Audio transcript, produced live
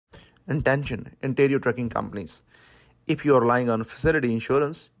intention, interior trucking companies. If you are relying on facility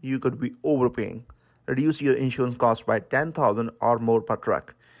insurance, you could be overpaying. Reduce your insurance cost by $10,000 or more per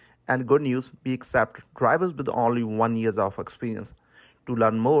truck. And good news, we accept drivers with only 1 year of experience. To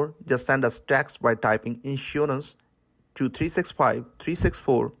learn more, just send us text by typing insurance to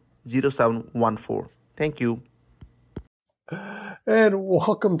 365-364-0714. Thank you. And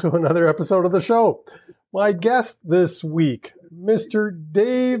welcome to another episode of the show. My guest this week, Mr.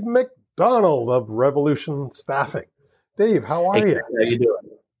 Dave MacDonald of Revolution Staffing. Dave, how are you? How you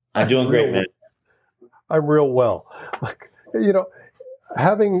doing? I'm doing great, man. I'm real well.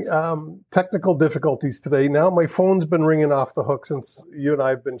 Having technical difficulties today. Now my phone's been ringing off the hook since you and I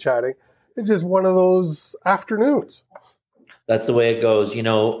have been chatting. It's just one of those afternoons. That's the way it goes.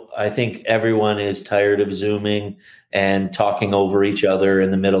 I think everyone is tired of Zooming and talking over each other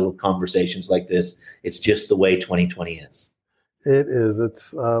in the middle of conversations like this. It's just the way 2020 is. It is.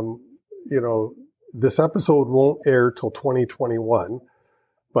 It's, this episode won't air till 2021.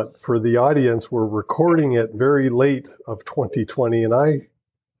 But for the audience, we're recording it very late of 2020. And I,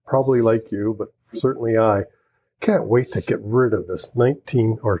 probably like you, but certainly I, can't wait to get rid of this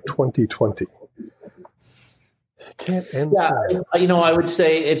 2020. Can't end. Yeah, I would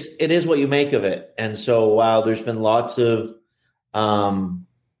say it is what you make of it. And so while there's been lots of challenge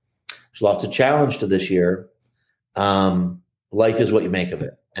to this year, life is what you make of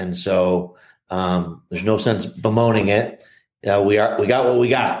it. And so there's no sense bemoaning it. We got what we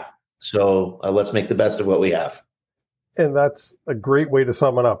got. So let's make the best of what we have. And that's a great way to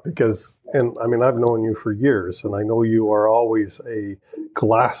sum it up because, I've known you for years and I know you are always a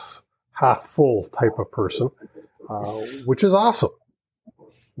glass half full type of person, which is awesome.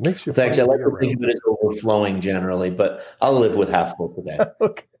 Makes you Thanks. I like to think of it as overflowing generally, but I'll live with half full today.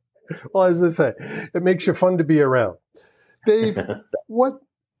 Okay. Well, as I say, it makes you fun to be around. Dave,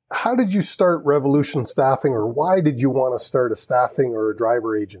 how did you start Revolution Staffing, or why did you want to start a staffing or a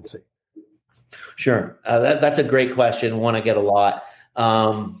driver agency? Sure. That's a great question. One I get a lot.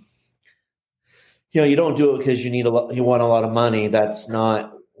 You don't do it because you want a lot of money. That's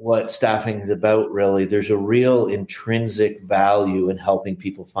not what staffing is about, really. There's a real intrinsic value in helping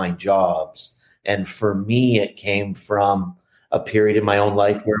people find jobs. And for me, it came from a period in my own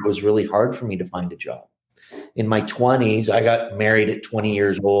life where it was really hard for me to find a job. In my 20s, I got married at 20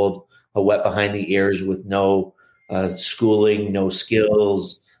 years old, wet behind the ears with no schooling, no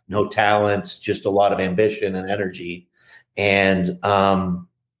skills, no talents, just a lot of ambition and energy. And, the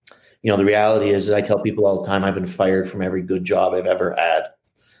reality is I tell people all the time, I've been fired from every good job I've ever had.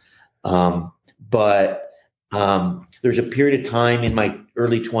 But there's a period of time in my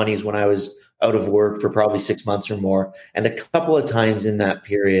early 20s when I was out of work for probably 6 months or more. And a couple of times in that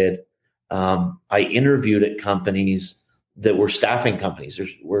period, I interviewed at companies that were staffing companies.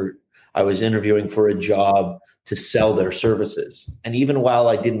 I was interviewing for a job to sell their services. And even while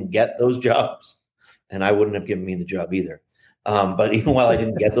I didn't get those jobs, and I wouldn't have given me the job either, but even while I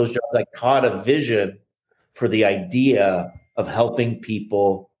didn't get those jobs, I caught a vision for the idea of helping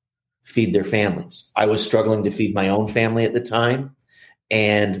people feed their families. I was struggling to feed my own family at the time.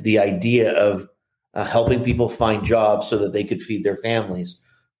 And the idea of helping people find jobs so that they could feed their families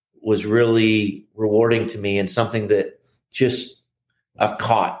was really rewarding to me and something that just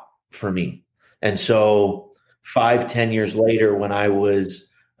caught for me. And so 5-10 years later, when I was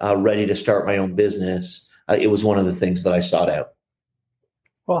ready to start my own business, it was one of the things that I sought out.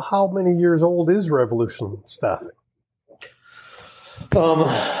 Well, how many years old is Revolution Staffing?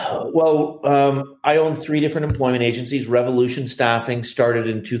 I own 3 different employment agencies. Revolution Staffing started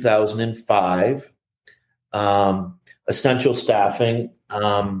in 2005. Essential Staffing,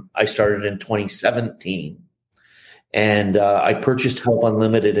 I started in 2017. And I purchased Help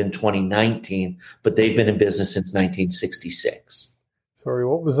Unlimited in 2019, but they've been in business since 1966. Sorry,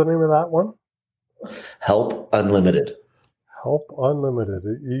 what was the name of that one? Help Unlimited. Help Unlimited.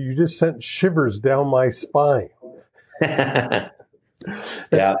 You just sent shivers down my spine. Yeah,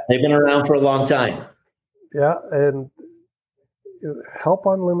 they've been around for a long time. Yeah, and Help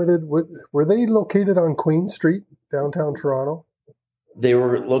Unlimited, were they located on Queen Street, downtown Toronto? They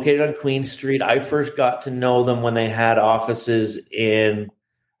were located on Queen Street. I first got to know them when they had offices in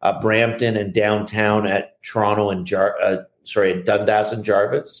Brampton and downtown at Toronto and at Dundas and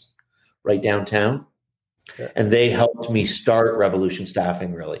Jarvis, right downtown. Yeah. And they helped me start Revolution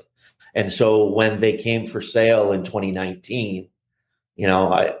Staffing, really. And so when they came for sale in 2019,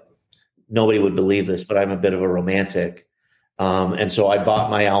 nobody would believe this, but I'm a bit of a romantic. And so I bought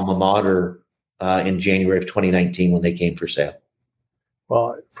my alma mater in January of 2019 when they came for sale.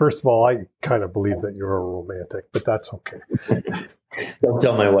 Well, first of all, I kind of believe that you're a romantic, but that's okay. Don't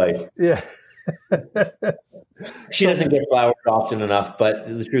tell my wife. Yeah. She doesn't get flowers often enough, but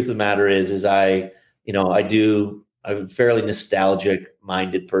the truth of the matter is I'm a fairly nostalgic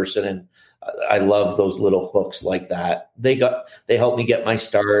minded person, and I love those little hooks like that. They helped me get my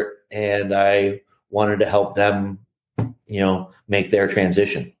start, and I wanted to help them, make their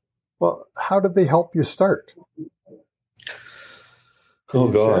transition. Well, how did they help you start? Oh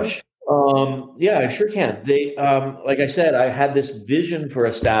gosh. Yeah, I sure can. They, like I said, I had this vision for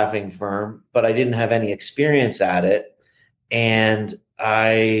a staffing firm, but I didn't have any experience at it. And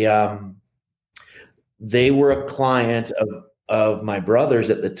they were a client of my brother's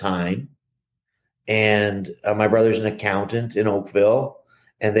at the time. And my brother's an accountant in Oakville,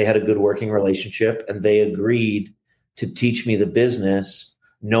 and they had a good working relationship, and they agreed to teach me the business,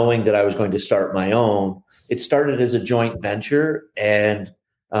 knowing that I was going to start my own. It started as a joint venture and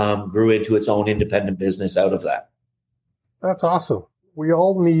grew into its own independent business out of that. That's awesome. We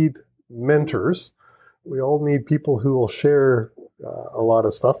all need mentors. We all need people who will share a lot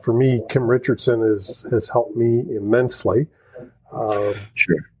of stuff. For me, Kim Richardson has helped me immensely.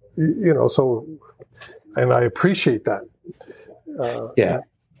 Sure. So, and I appreciate that. Yeah.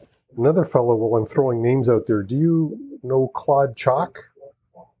 Another fellow, well, I'm throwing names out there. Do you know Claude Chalk?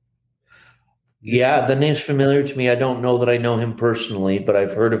 Yeah, the name's familiar to me. I don't know that I know him personally, but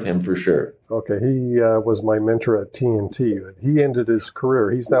I've heard of him for sure. Okay, he was my mentor at TNT. He ended his career.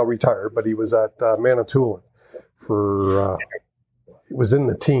 He's now retired, but he was at Manitoulin for, it was in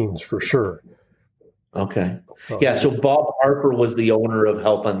the teens for sure. Okay. So Bob Harper was the owner of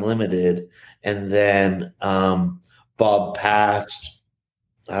Help Unlimited, and then Bob passed,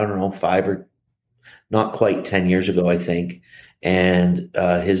 I don't know, 5 or not quite 10 years ago, I think. And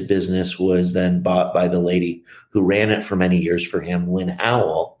his business was then bought by the lady who ran it for many years for him, Lynn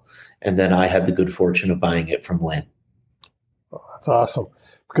Howell. And then I had the good fortune of buying it from Lynn. Oh, that's awesome.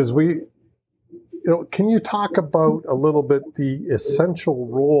 Because can you talk about a little bit the essential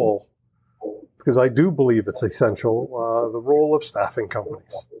role, because I do believe it's essential, the role of staffing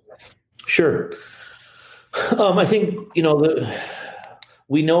companies? Sure. I think,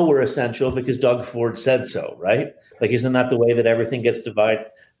 we know we're essential because Doug Ford said so, right? Like, isn't that the way that everything gets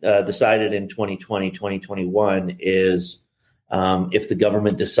decided in 2020, 2021 is if the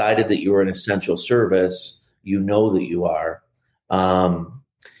government decided that you were an essential service, you know that you are.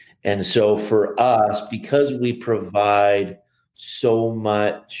 And so for us, because we provide so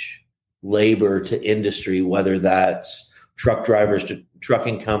much labor to industry, whether that's truck drivers to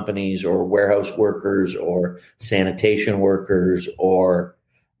trucking companies or warehouse workers or sanitation workers or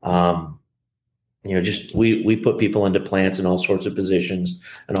we put people into plants in all sorts of positions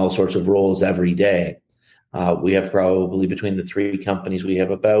and all sorts of roles every day. We have probably between the 3 companies, we have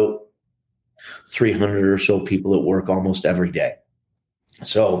about 300 or so people at work almost every day.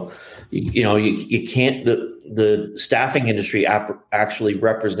 So, you can't, the staffing industry actually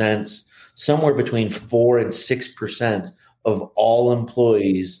represents somewhere between 4 and 6% of all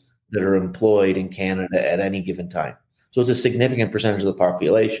employees that are employed in Canada at any given time. So it's a significant percentage of the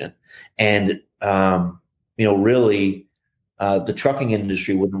population. And, really, the trucking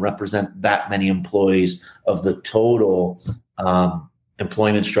industry wouldn't represent that many employees of the total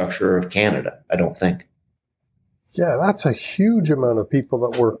employment structure of Canada, I don't think. Yeah, that's a huge amount of people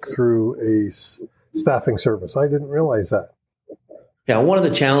that work through a staffing service. I didn't realize that. Yeah, one of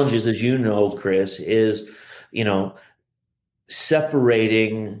the challenges, as you know, Chris, is,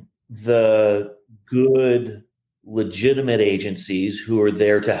 separating the good, legitimate agencies who are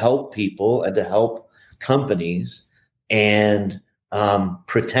there to help people and to help companies and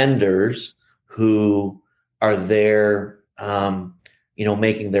pretenders who are there,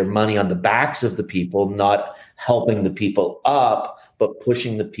 making their money on the backs of the people, not helping the people up, but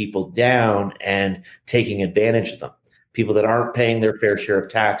pushing the people down and taking advantage of them. People that aren't paying their fair share of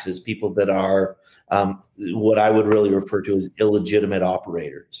taxes, people that are what I would really refer to as illegitimate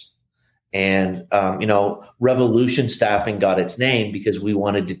operators. And, Revolution Staffing got its name because we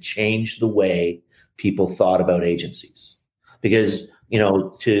wanted to change the way people thought about agencies. Because,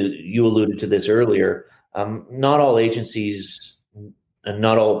 you alluded to this earlier, not all agencies and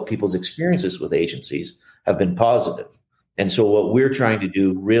not all people's experiences with agencies have been positive. And so what we're trying to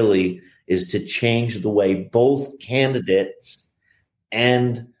do really is to change the way both candidates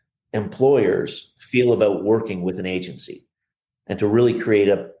and employers feel about working with an agency and to really create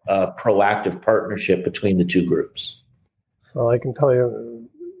a proactive partnership between the two groups. Well, I can tell you,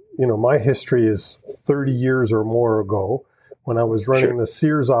 my history is 30 years or more ago when I was running the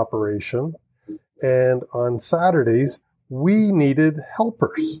Sears operation. And on Saturdays, we needed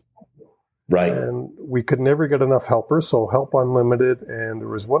helpers. Right. And we could never get enough helpers, so Help Unlimited, and there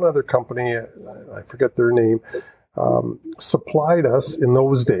was one other company, I forget their name, supplied us in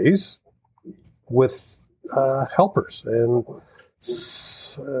those days with helpers. And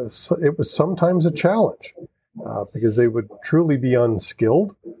so it was sometimes a challenge because they would truly be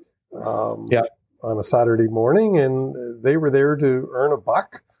unskilled on a Saturday morning, and they were there to earn a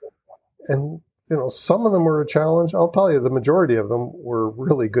buck. And some of them were a challenge. I'll tell you, the majority of them were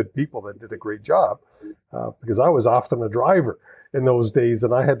really good people that did a great job because I was often a driver in those days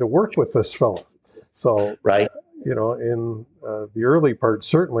and I had to work with this fellow. So, right. In the early part,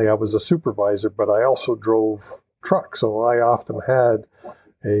 certainly I was a supervisor, but I also drove trucks. So I often had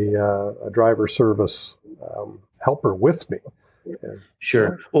a driver service helper with me. And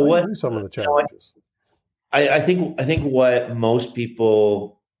sure. I knew some of the challenges. I think what most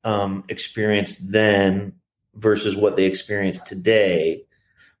people experienced then versus what they experience today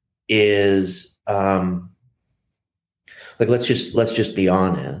is let's just be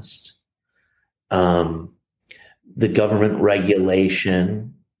honest. The government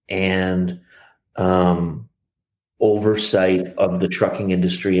regulation and oversight of the trucking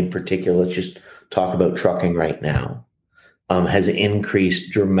industry in particular, let's just talk about trucking right now, has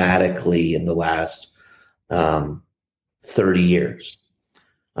increased dramatically in the last 30 years.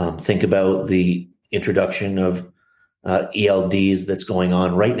 Think about the introduction of ELDs that's going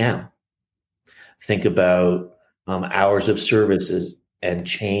on right now. Think about hours of services and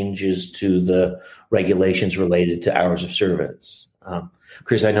changes to the regulations related to hours of service.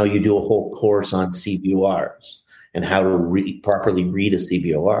 Chris, I know you do a whole course on CBORs and how to properly read a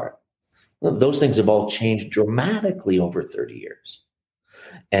CBOR. Those things have all changed dramatically over 30 years.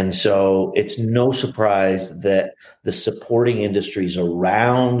 And so it's no surprise that the supporting industries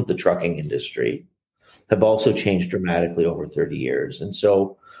around the trucking industry have also changed dramatically over 30 years. And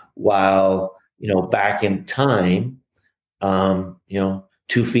so while, back in time,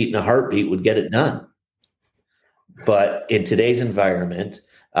 2 feet in a heartbeat would get it done. But in today's environment,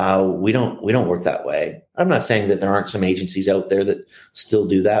 we don't work that way. I'm not saying that there aren't some agencies out there that still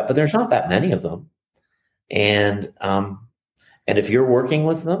do that, but there's not that many of them. And if you're working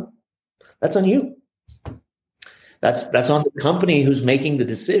with them, that's on you. That's on the company who's making the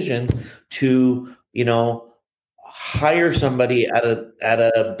decision to, hire somebody at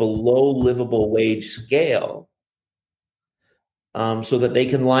a below livable wage scale, so that they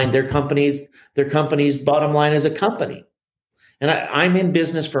can line their company's bottom line as a company. And I'm in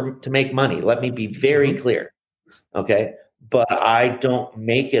business to make money. Let me be very clear. Okay. But I don't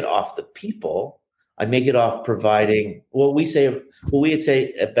make it off the people. I make it off providing what we'd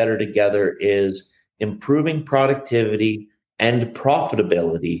say at Better Together is improving productivity and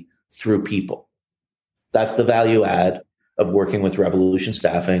profitability through people. That's the value add of working with Revolution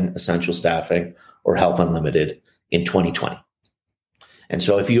Staffing, Essential Staffing, or Help Unlimited in 2020. And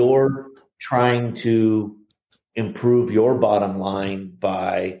so if you're trying to improve your bottom line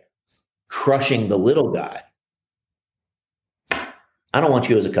by crushing the little guy, I don't want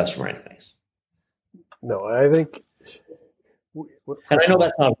you as a customer anyways. No, I think... And I know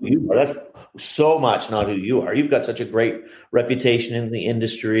that's not who you are. That's so much not who you are. You've got such a great reputation in the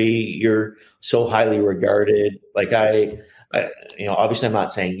industry. You're so highly regarded. Like obviously I'm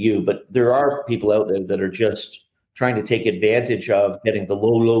not saying you, but there are people out there that are just trying to take advantage of getting the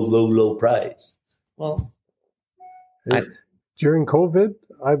low price. Well, during COVID,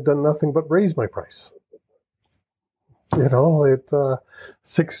 I've done nothing but raise my price.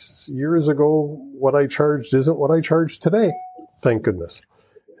 6 years ago, what I charged isn't what I charge today. Thank goodness.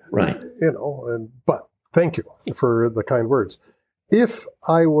 Right. But thank you for the kind words. I've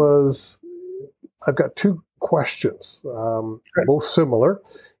got two questions, both similar.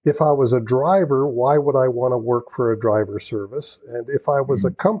 If I was a driver, why would I want to work for a driver service? And if I was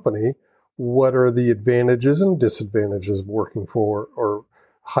a company, what are the advantages and disadvantages of working for or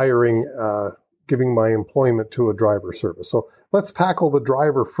hiring, giving my employment to a driver service? So let's tackle the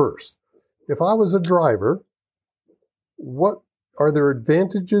driver first. If I was a driver, what are there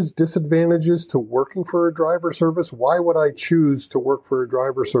advantages, disadvantages to working for a driver service? Why would I choose to work for a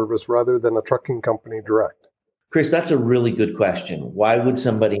driver service rather than a trucking company direct? Chris, that's a really good question. Why would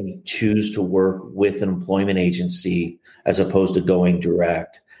somebody choose to work with an employment agency as opposed to going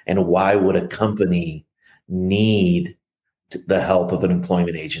direct? And why would a company need the help of an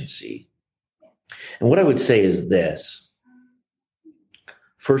employment agency? And what I would say is this.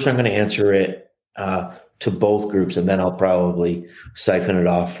 First, I'm going to answer it to both groups, and then I'll probably siphon it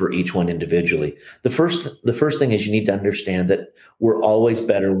off for each one individually. The first thing is you need to understand that we're always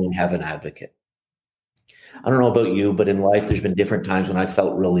better when we have an advocate. I don't know about you, but in life, there's been different times when I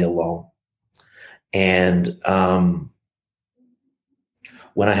felt really alone. And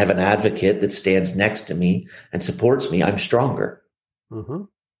when I have an advocate that stands next to me and supports me, I'm stronger. Mm-hmm.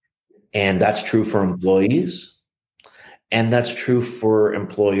 And that's true for employees. And that's true for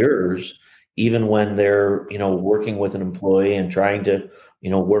employers, even when they're, working with an employee and trying to,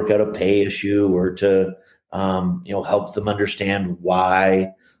 work out a pay issue or to, help them understand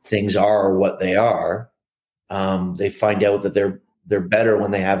why things are what they are. They find out that they're better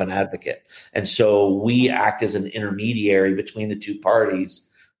when they have an advocate. And so we act as an intermediary between the two parties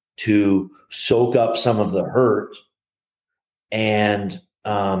to soak up some of the hurt and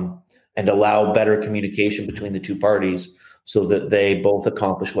allow better communication between the two parties so that they both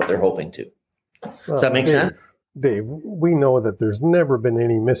accomplish what they're hoping to. Does that make sense? Dave, we know that there's never been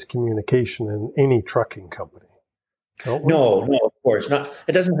any miscommunication in any trucking company. No, of course not.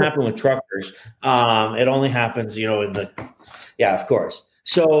 It doesn't happen with truckers. It only happens, of course.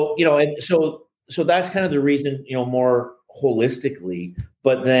 So, so that's kind of the reason, more holistically.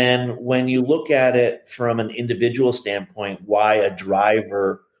 But then when you look at it from an individual standpoint, why a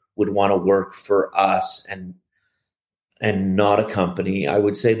driver would want to work for us and not a company, I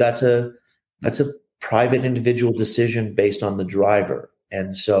would say that's a private individual decision based on the driver.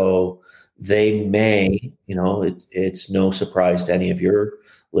 And so they may, it's no surprise to any of your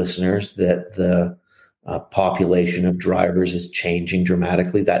listeners that the population of drivers is changing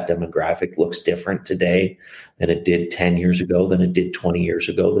dramatically. That demographic looks different today than it did 10 years ago, than it did 20 years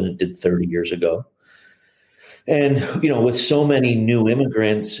ago, than it did 30 years ago. And, with so many new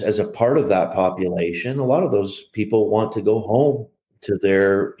immigrants as a part of that population, a lot of those people want to go home to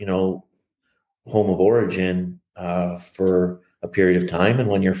their, home of origin for a period of time. And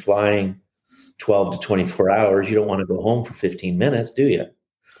when you're flying 12 to 24 hours, you don't want to go home for 15 minutes, do you?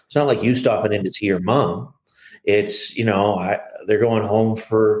 It's not like you stopping in to see your mom. It's, they're going home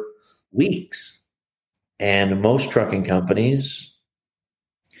for weeks. And most trucking companies,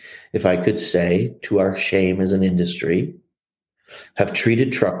 if I could say, to our shame as an industry, have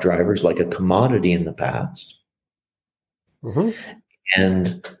treated truck drivers like a commodity in the past. Mm-hmm.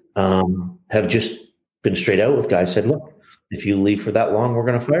 And have just been straight out with guys, said, look, if you leave for that long, we're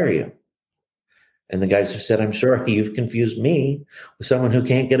going to fire you. And the guys have said, I'm sorry, you've confused me with someone who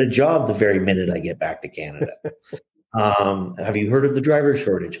can't get a job the very minute I get back to Canada. Have you heard of the driver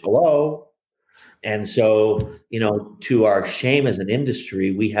shortage? Hello? And so, to our shame as an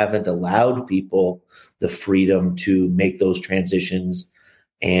industry, we haven't allowed people the freedom to make those transitions.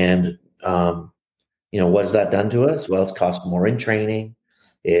 And, what's that done to us? Well, it's cost more in training.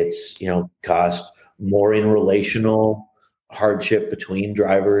 It's, cost more in relational hardship between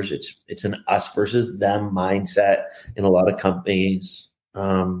drivers. It's an us versus them mindset in a lot of companies.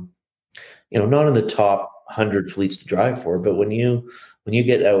 Not in the top 100 fleets to drive for, but when you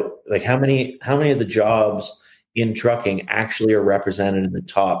get out, like how many of the jobs in trucking actually are represented in the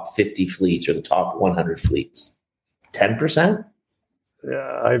top 50 fleets or the top 100 fleets? 10%?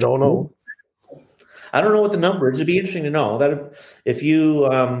 Yeah, I don't know. I don't know what the number is. It'd be interesting to know that if you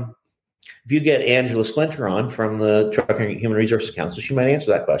get Angela Splinter on from the Trucking Human Resources Council, she might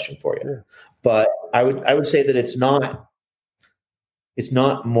answer that question for you. Yeah. But I would say that it's not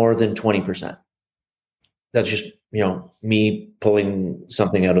more than 20%. That's just, me pulling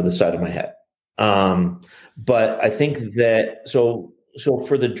something out of the side of my head. But I think that so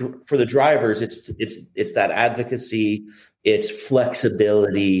for the drivers, it's that advocacy, it's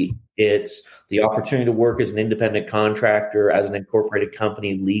flexibility, it's the opportunity to work as an independent contractor, as an incorporated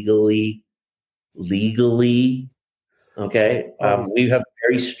company legally. Okay. We have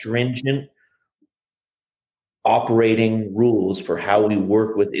very stringent operating rules for how we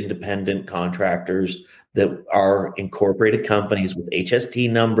work with independent contractors that are incorporated companies with HST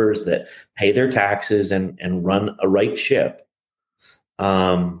numbers that pay their taxes and run a right ship.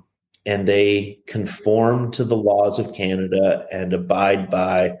 And they conform to the laws of Canada and abide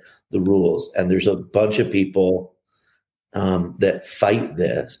by the rules. And there's a bunch of people that fight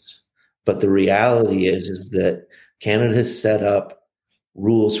this. But the reality is that Canada has set up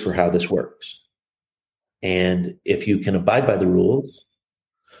rules for how this works. And if you can abide by the rules,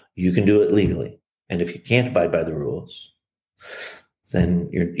 you can do it legally. And if you can't abide by the rules, then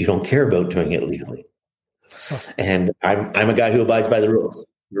you don't care about doing it legally. And I'm a guy who abides by the rules.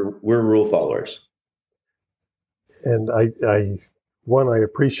 We're rule followers. And I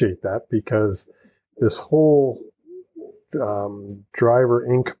appreciate that, because this whole driver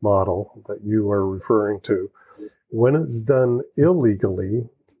Inc. model that you are referring to, when it's done illegally,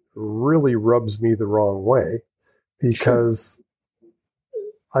 really rubs me the wrong way, because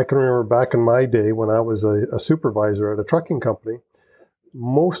I can remember back in my day when I was a supervisor at a trucking company,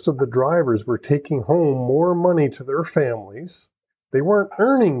 most of the drivers were taking home more money to their families. They weren't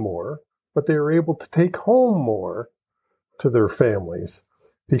earning more, but they were able to take home more to their families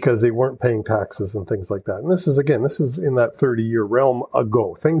because they weren't paying taxes and things like that. And this is in that 30-year realm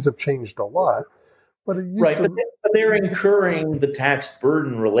ago. Things have changed a lot, but it used to... But they're incurring the tax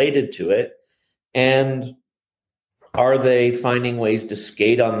burden related to it. And are they finding ways to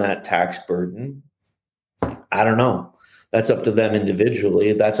skate on that tax burden? I don't know. That's up to them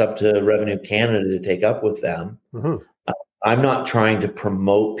individually. That's up to Revenue Canada to take up with them. Mm-hmm. I'm not trying to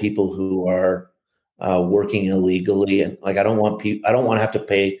promote people who are working illegally, and I don't want to have to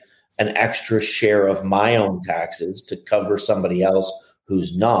pay an extra share of my own taxes to cover somebody else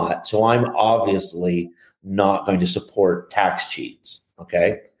who's not. So I'm obviously not going to support tax cheats.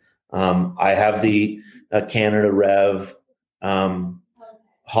 Okay, I have the Canada Rev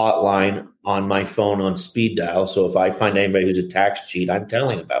hotline on my phone on speed dial. So if I find anybody who's a tax cheat, I'm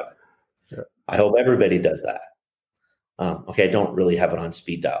telling about it. Yeah. I hope everybody does that. Okay, I don't really have it on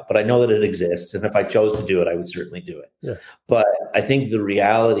speed dial, but I know that it exists. And if I chose to do it, I would certainly do it. Yeah. But I think the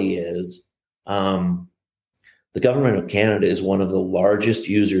reality is the government of Canada is one of the largest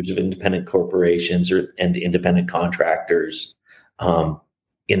users of independent corporations and independent contractors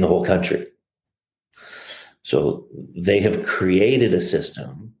in the whole country. So they have created a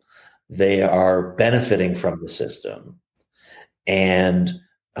system. They are benefiting from the system. And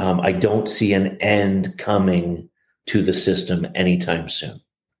I don't see an end coming to the system anytime soon,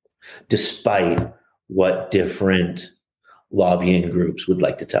 despite what different lobbying groups would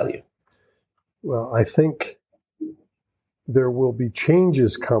like to tell you. Well, I think there will be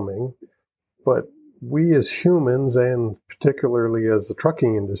changes coming, but we as humans, and particularly as the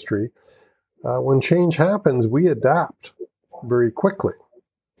trucking industry, when change happens, we adapt very quickly.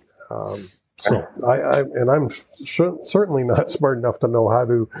 So I'm certainly not smart enough to know how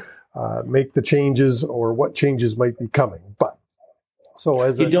to make the changes or what changes might be coming. But so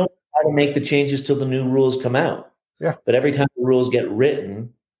as you don't know how to make the changes till the new rules come out. Yeah. But every time the rules get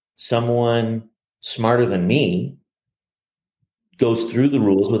written, someone smarter than me goes through the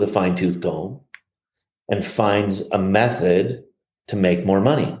rules with a fine-tooth comb and finds a method to make more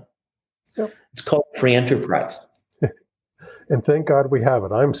money. Yep. It's called free enterprise. And thank God we have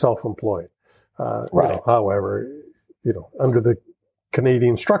it. I'm self-employed. Right. However, under the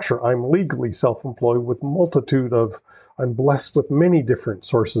Canadian structure, I'm legally self-employed with I'm blessed with many different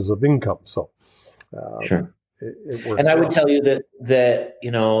sources of income. So, sure. It works. And I would tell you that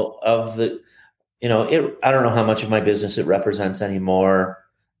of the, I don't know how much of my business it represents anymore.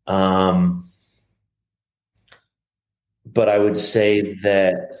 But I would say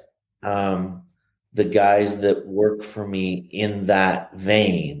that the guys that work for me in that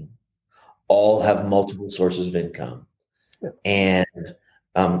vein all have multiple sources of income. Yeah.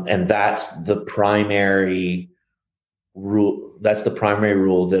 And that's the primary rule. That's the primary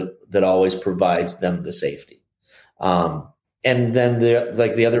rule that always provides them the safety. And then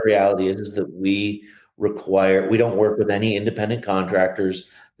the other reality is that we don't work with any independent contractors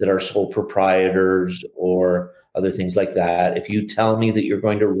that are sole proprietors or other things like that. If you tell me that you're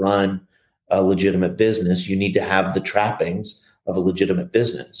going to run a legitimate business, you need to have the trappings of a legitimate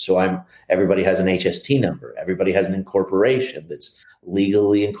business. So everybody has an HST number. Everybody has an incorporation that's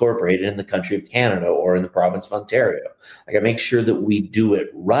legally incorporated in the country of Canada or in the province of Ontario. I make sure that we do it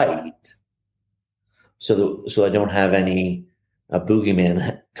right so I don't have any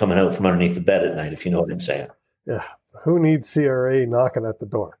boogeyman coming out from underneath the bed at night, if you know what I'm saying. Yeah. Who needs CRA knocking at the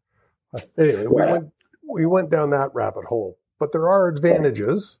door? Anyway, right. we went down that rabbit hole, but there are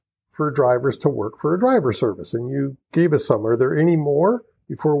advantages for drivers to work for a driver service. And you gave us some. Are there any more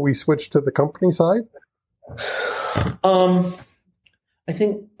before we switch to the company side? I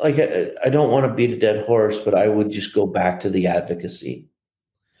think I don't want to beat a dead horse, but I would just go back to the advocacy.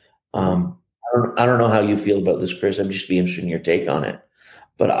 I don't know how you feel about this, Chris. I'm just be interested in your take on it.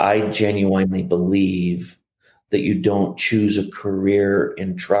 But I genuinely believe that you don't choose a career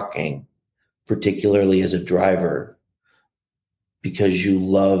in trucking, particularly as a driver, because you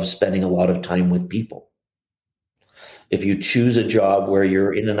love spending a lot of time with people. If you choose a job where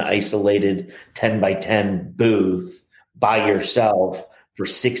you're in an isolated 10 by 10 booth by yourself for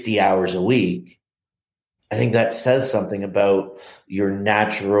 60 hours a week, I think that says something about your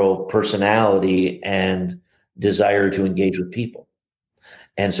natural personality and desire to engage with people.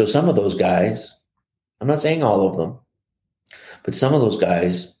 And so some of those guys, I'm not saying all of them, but some of those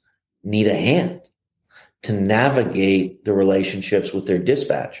guys need a hand to navigate the relationships with their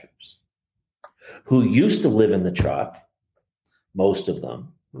dispatchers who used to live in the truck, most of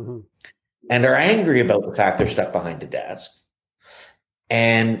them, and are angry about the fact they're stuck behind a desk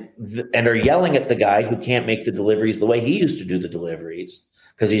and are yelling at the guy who can't make the deliveries the way he used to do the deliveries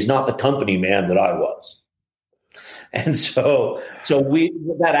because he's not the company man that I was. And so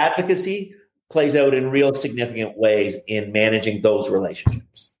that advocacy plays out in real significant ways in managing those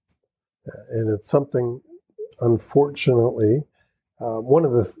relationships. And it's something, unfortunately, one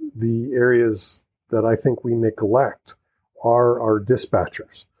of the areas that I think we neglect are our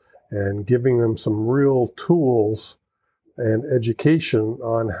dispatchers, and giving them some real tools and education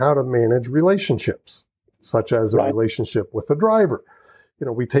on how to manage relationships, such as a relationship with a driver.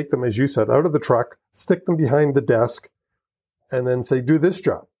 We take them, as you said, out of the truck, stick them behind the desk, and then say, do this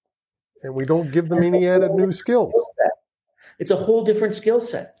job. And we don't give them any added new skills. It's a whole different skill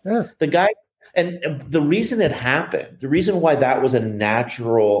set. Yeah. The guy, and the reason it happened, the reason why that was a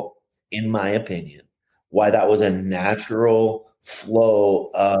natural, in my opinion, why that was a natural flow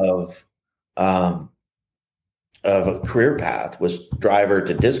of a career path was driver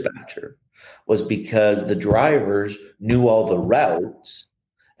to dispatcher, was because the drivers knew all the routes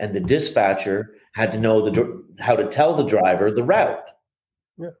and the dispatcher had to know how to tell the driver the route.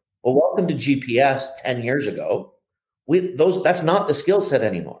 Yeah. Well, welcome to GPS 10 years ago. That's not the skill set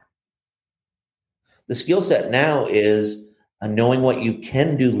anymore. The skill set now is knowing what you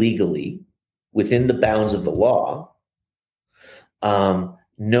can do legally within the bounds of the law,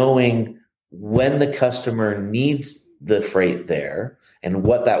 knowing when the customer needs the freight there and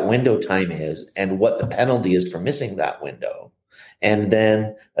what that window time is and what the penalty is for missing that window, and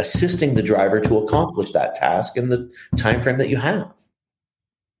then assisting the driver to accomplish that task in the time frame that you have.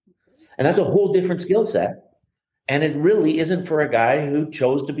 And that's a whole different skill set. And it really isn't for a guy who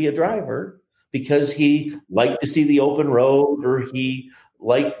chose to be a driver because he liked to see the open road or he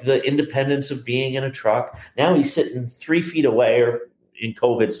liked the independence of being in a truck. Now he's sitting 3 feet away, or in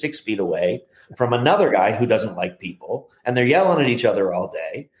COVID, 6 feet away from another guy who doesn't like people, and they're yelling at each other all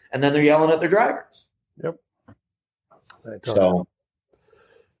day, and then they're yelling at their drivers. Yep. So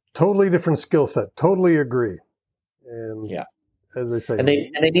totally different skill set. Totally agree. And yeah, as I say, and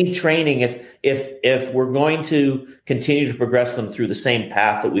they need training. If we're going to continue to progress them through the same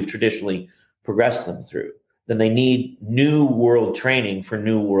path that we've traditionally progressed them through, then they need new world training for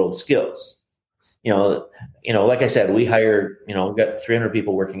new world skills. Like I said, we hire, we've got 300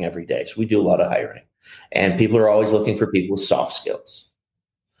 people working every day. So we do a lot of hiring, and people are always looking for people with soft skills.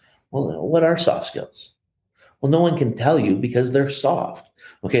 Well, what are soft skills? Well, no one can tell you because they're soft.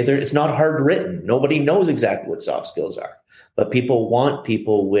 Okay. It's not hard written. Nobody knows exactly what soft skills are, but people want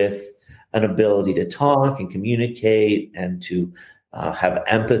people with an ability to talk and communicate and to have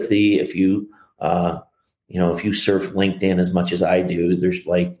empathy. If you surf LinkedIn as much as I do, there's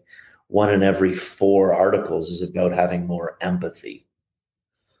like 1 in every 4 articles is about having more empathy.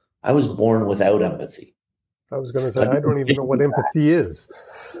 I was born without empathy. I was going to say, I don't even know what empathy is.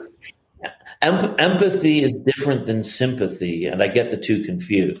 Empathy is different than sympathy, and I get the two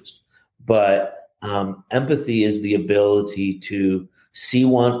confused. But empathy is the ability to see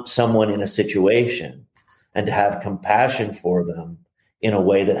someone in a situation and to have compassion for them in a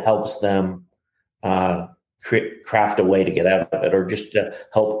way that helps them craft a way to get out of it, or just to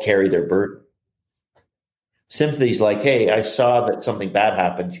help carry their burden. Sympathy is like, hey, I saw that something bad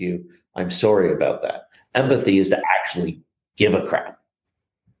happened to you. I'm sorry about that. Empathy is to actually give a crap.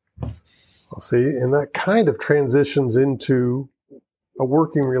 Well, see, and that kind of transitions into a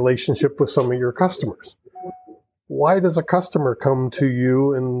working relationship with some of your customers. Why does a customer come to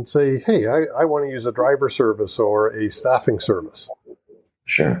you and say, hey, I want to use a driver service or a staffing service?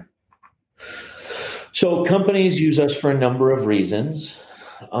 Sure. So companies use us for a number of reasons.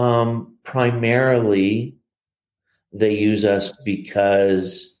 Primarily, they use us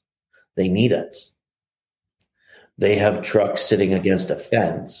because they need us. They have trucks sitting against a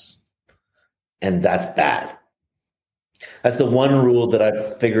fence, and that's bad. That's the one rule that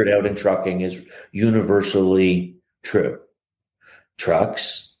I've figured out in trucking is universally true.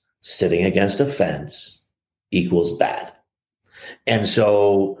 Trucks sitting against a fence equals bad. And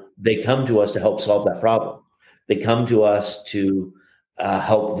so they come to us to help solve that problem. They come to us to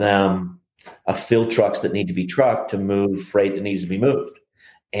help them fill trucks that need to be trucked to move freight that needs to be moved.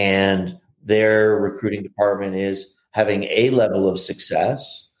 And their recruiting department is having a level of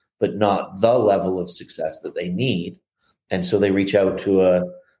success, but not the level of success that they need. And so they reach out to a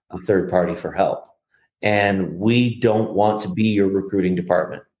third party for help. And we don't want to be your recruiting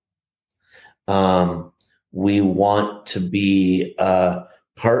department. We want to be a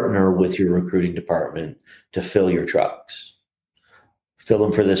partner with your recruiting department to fill your trucks. Fill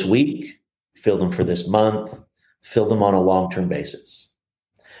them for this week, fill them for this month, fill them on a long-term basis.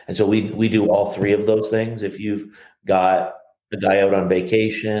 And so we do all 3 of those things. If you've got a guy out on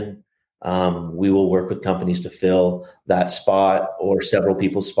vacation, we will work with companies to fill that spot or several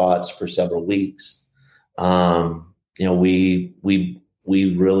people's spots for several weeks. We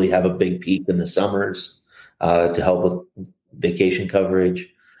really have a big peak in the summers to help with vacation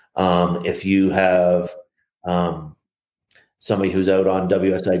coverage. If you have somebody who's out on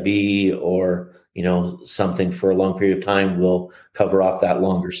WSIB or something for a long period of time, we'll cover off that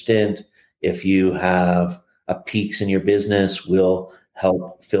longer stint. If you have peaks in your business, we'll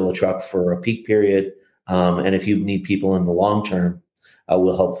help fill a truck for a peak period. And if you need people in the long term,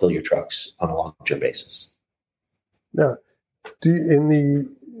 we'll help fill your trucks on a long-term basis. Now, in the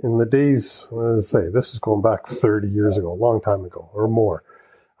days, let's say this is going back 30 years ago, a long time ago or more,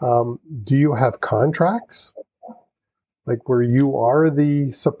 do you have contracts? Like where you are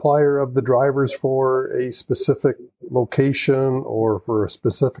the supplier of the drivers for a specific location or for a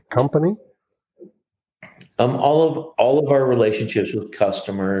specific company? All of our relationships with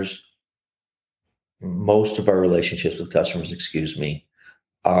customers, most of our relationships with customers,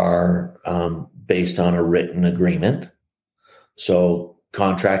 are based on a written agreement. So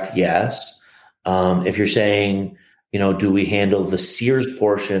contract, yes. If you're saying, do we handle the Sears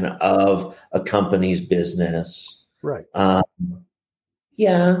portion of a company's business? Right.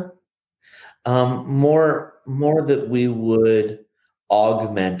 Yeah. More that we would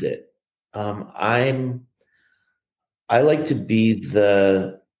augment it. I like to be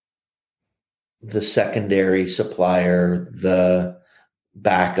the secondary supplier, the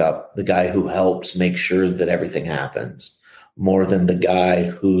backup, the guy who helps make sure that everything happens, more than the guy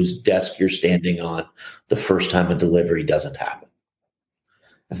whose desk you're standing on the first time a delivery doesn't happen.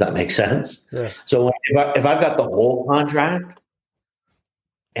 If that makes sense. Yeah. So if I've got the whole contract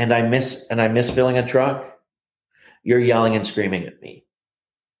and I miss filling a truck, you're yelling and screaming at me.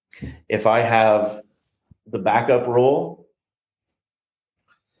 If I have the backup role,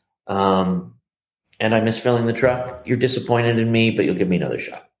 and I miss filling the truck, you're disappointed in me, but you'll give me another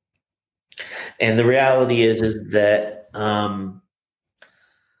shot. And the reality is that I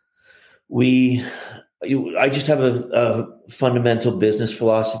just have a fundamental business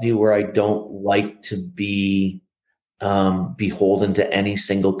philosophy where I don't like to be beholden to any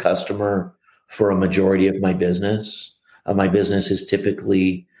single customer for a majority of my business. My business is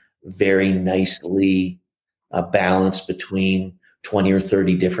typically very nicely balanced between 20 or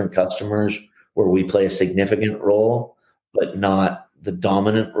 30 different customers where we play a significant role, but not the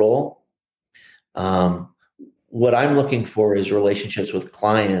dominant role. What I'm looking for is relationships with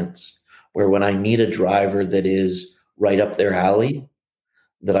clients where when I meet a driver that is right up their alley,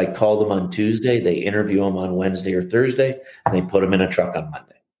 that I call them on Tuesday, they interview them on Wednesday or Thursday, and they put them in a truck on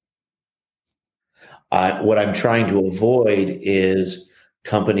Monday. What I'm trying to avoid is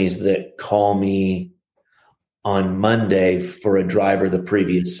companies that call me on Monday for a driver the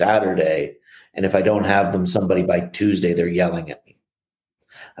previous Saturday, and if I don't have them somebody by Tuesday, they're yelling at me.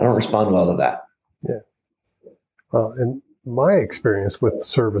 I don't respond well to that. Yeah. And my experience with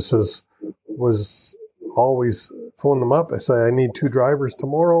services was always phone them up. I say, I need 2 drivers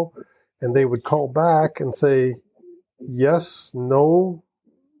tomorrow. And they would call back and say, yes, no.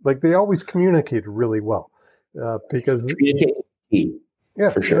 Like they always communicated really well because yeah,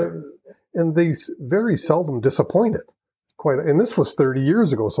 for sure. And they very seldom disappointed. And this was 30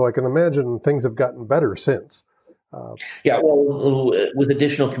 years ago, so I can imagine things have gotten better since. Yeah, well, with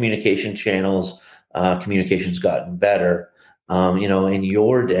additional communication channels, communication's gotten better. In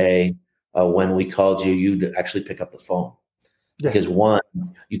your day, when we called you, you'd actually pick up the phone. Yeah. Because one,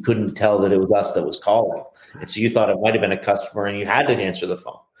 you couldn't tell that it was us that was calling. And so you thought it might have been a customer and you had to answer the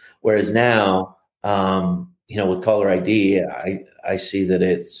phone. Whereas now, with caller ID, I see that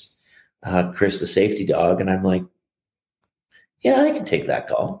it's Chris, the safety dog. And I'm like, yeah, I can take that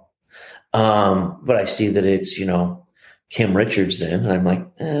call. But I see that it's, Kim Richardson. And I'm like,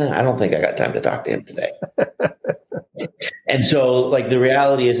 I don't think I got time to talk to him today. And so the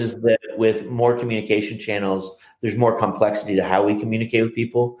reality is that with more communication channels, there's more complexity to how we communicate with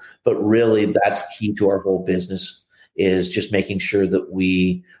people. But really that's key to our whole business, is just making sure that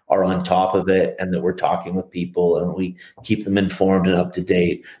we are on top of it and that we're talking with people and we keep them informed and up to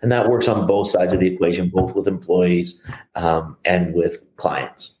date. And that works on both sides of the equation, both with employees and with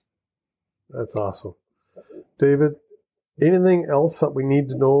clients. That's awesome. David, anything else that we need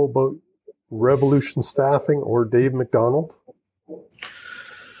to know about Revolution Staffing or Dave MacDonald?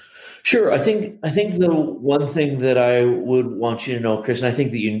 Sure. I think the one thing that I would want you to know, Chris, and I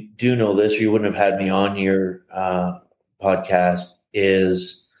think that you do know this, or you wouldn't have had me on your podcast,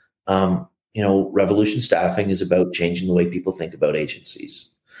 is, Revolution Staffing is about changing the way people think about agencies.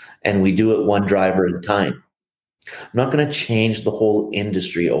 And we do it one driver at a time. I'm not going to change the whole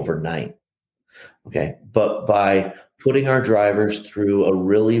industry overnight. Okay. But by putting our drivers through a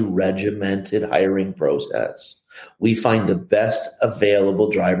really regimented hiring process, we find the best available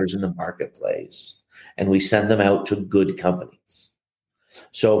drivers in the marketplace and we send them out to good companies.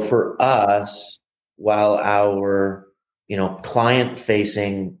 So for us, while our client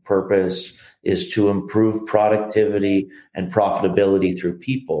facing purpose is to improve productivity and profitability through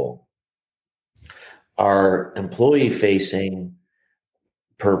people, our employee facing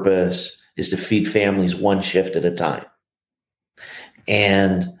purpose is to feed families one shift at a time.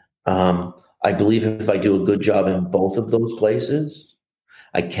 And I believe if I do a good job in both of those places,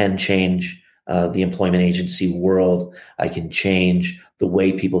 I can change the employment agency world. I can change the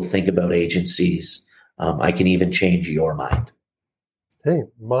way people think about agencies. I can even change your mind. Hey,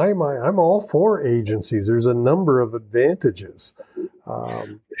 I'm all for agencies. There's a number of advantages.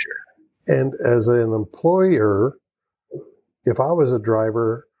 Sure. And as an employer, if I was a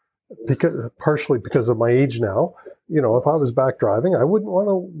driver, partially because of my age now, if I was back driving, I wouldn't want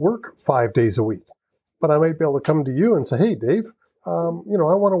to work 5 days a week. But I might be able to come to you and say, hey, Dave, I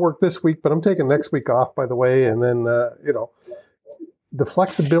want to work this week, but I'm taking next week off, by the way. And then, the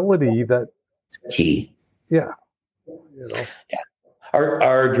flexibility that key. Yeah. Yeah.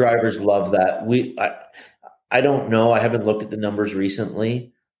 Our drivers love that. I don't know. I haven't looked at the numbers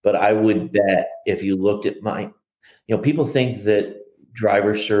recently, but I would bet if you looked at people think that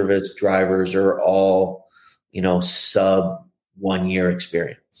driver service drivers are all, sub 1 year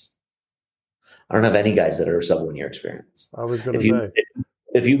experience. I don't have any guys that are sub 1 year experience. I was going to say,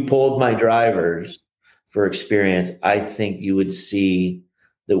 if you polled my drivers for experience, I think you would see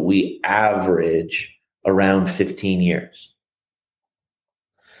that we average around 15 years.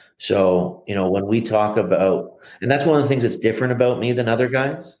 So, when we talk about, and that's one of the things that's different about me than other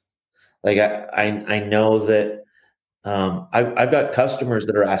guys. Like I know that I've got customers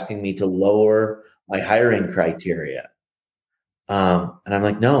that are asking me to lower my hiring criteria. And I'm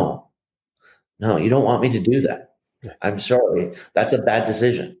like, no, you don't want me to do that. I'm sorry. That's a bad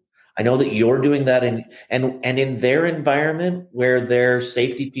decision. I know that you're doing that and in their environment where their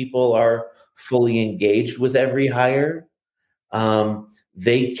safety people are fully engaged with every hire,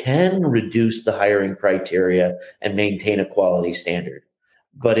 they can reduce the hiring criteria and maintain a quality standard.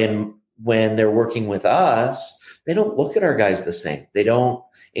 But when they're working with us, they don't look at our guys the same. They don't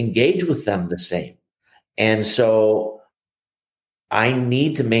engage with them the same. And so I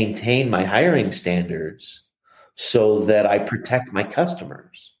need to maintain my hiring standards so that I protect my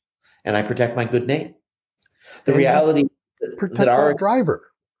customers and I protect my good name. The reality protect our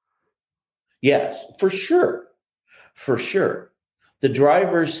driver. Yes, for sure. For sure. The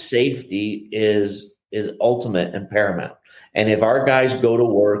driver's safety is ultimate and paramount. And if our guys go to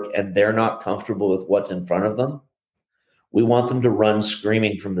work and they're not comfortable with what's in front of them, we want them to run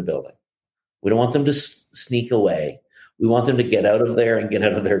screaming from the building. We don't want them to sneak away. We want them to get out of there and get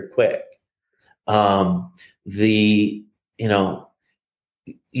out of there quick.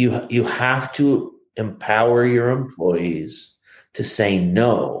 You have to empower your employees to say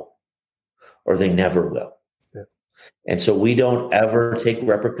no, or they never will. Yeah. And so we don't ever take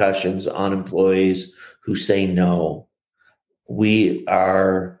repercussions on employees who say no. We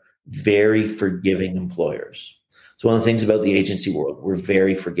are very forgiving employers. It's one of the things about the agency world. We're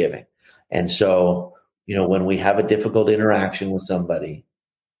very forgiving. And so, when we have a difficult interaction with somebody,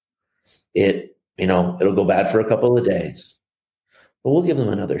 it'll go bad for a couple of days, but we'll give them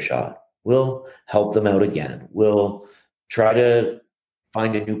another shot. We'll help them out again. We'll try to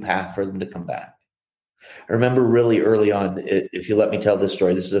find a new path for them to come back. I remember really early on, if you let me tell this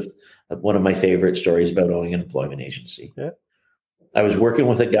story, this is one of my favorite stories about owning an employment agency. Yeah. I was working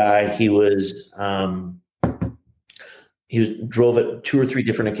with a guy. He drove at 2 or 3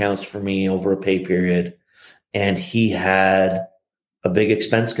 different accounts for me over a pay period, and he had a big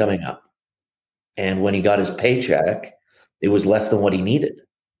expense coming up. And when he got his paycheck, it was less than what he needed.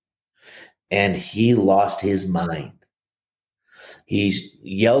 And he lost his mind. He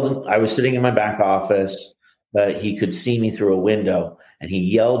yelled. I was sitting in my back office, but he could see me through a window, and he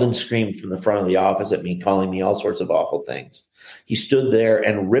yelled and screamed from the front of the office at me, calling me all sorts of awful things. He stood there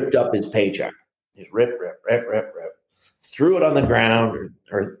and ripped up his paycheck. Just rip, threw it on the ground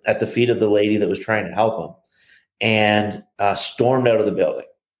or at the feet of the lady that was trying to help him, and stormed out of the building.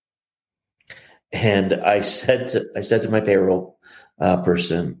 And I said to my payroll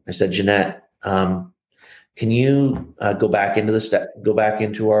person, I said, Jeanette, can you go back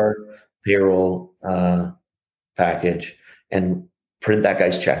into our payroll package and print that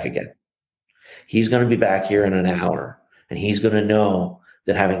guy's check again? He's going to be back here in an hour, and he's going to know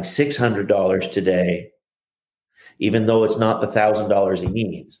that having $600 today even though it's not the $1,000 he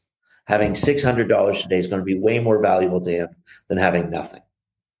needs. Having $600 today is going to be way more valuable to him than having nothing.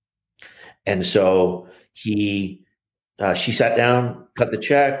 And so she sat down, cut the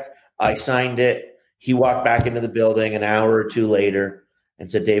check. I signed it. He walked back into the building an hour or two later and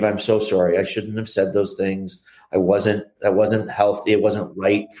said, "Dave, I'm so sorry. I shouldn't have said those things. That wasn't healthy. It wasn't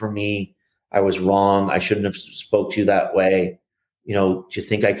right for me. I was wrong. I shouldn't have spoke to you that way. Do you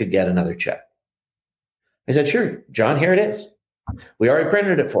think I could get another check?" I said, "Sure, John, here it is. We already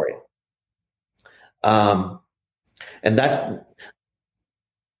printed it for you." And that's,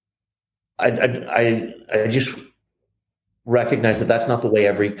 I just recognize that that's not the way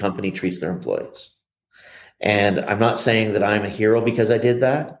every company treats their employees. And I'm not saying that I'm a hero because I did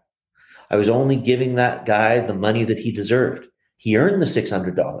that. I was only giving that guy the money that he deserved. He earned the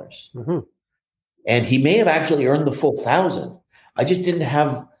 $600. Mm-hmm. And he may have actually earned the full $1,000. I just didn't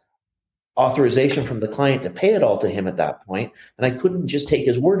have authorization from the client to pay it all to him at that point, and I couldn't just take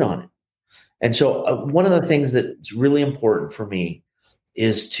his word on it. And so one of the things that's really important for me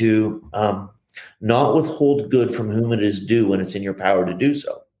is to not withhold good from whom it is due when it's in your power to do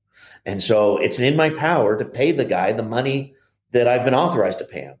so. And so it's in my power to pay the guy the money that I've been authorized to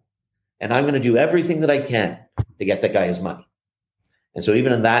pay him. And I'm going to do everything that I can to get that guy his money. And so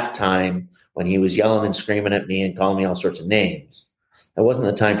even in that time, when he was yelling and screaming at me and calling me all sorts of names, it wasn't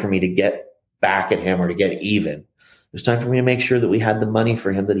the time for me to get back at him or to get even. It was time for me to make sure that we had the money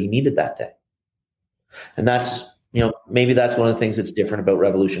for him that he needed that day. And that's, maybe that's one of the things that's different about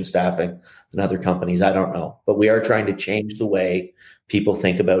Revolution Staffing than other companies. I don't know. But we are trying to change the way people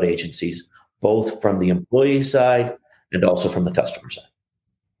think about agencies, both from the employee side and also from the customer side.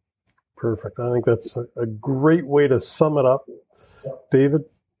 Perfect. I think that's a great way to sum it up. David,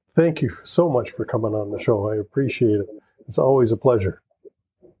 thank you so much for coming on the show. I appreciate it. It's always a pleasure.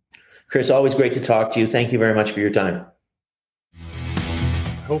 Chris, always great to talk to you. Thank you very much for your time.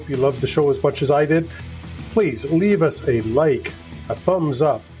 I hope you loved the show as much as I did. Please leave us a like, a thumbs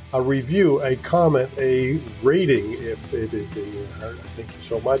up, a review, a comment, a rating if it is in your heart. Thank you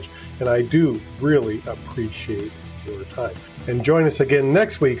so much. And I do really appreciate your time. And join us again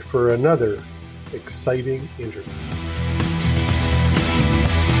next week for another exciting interview.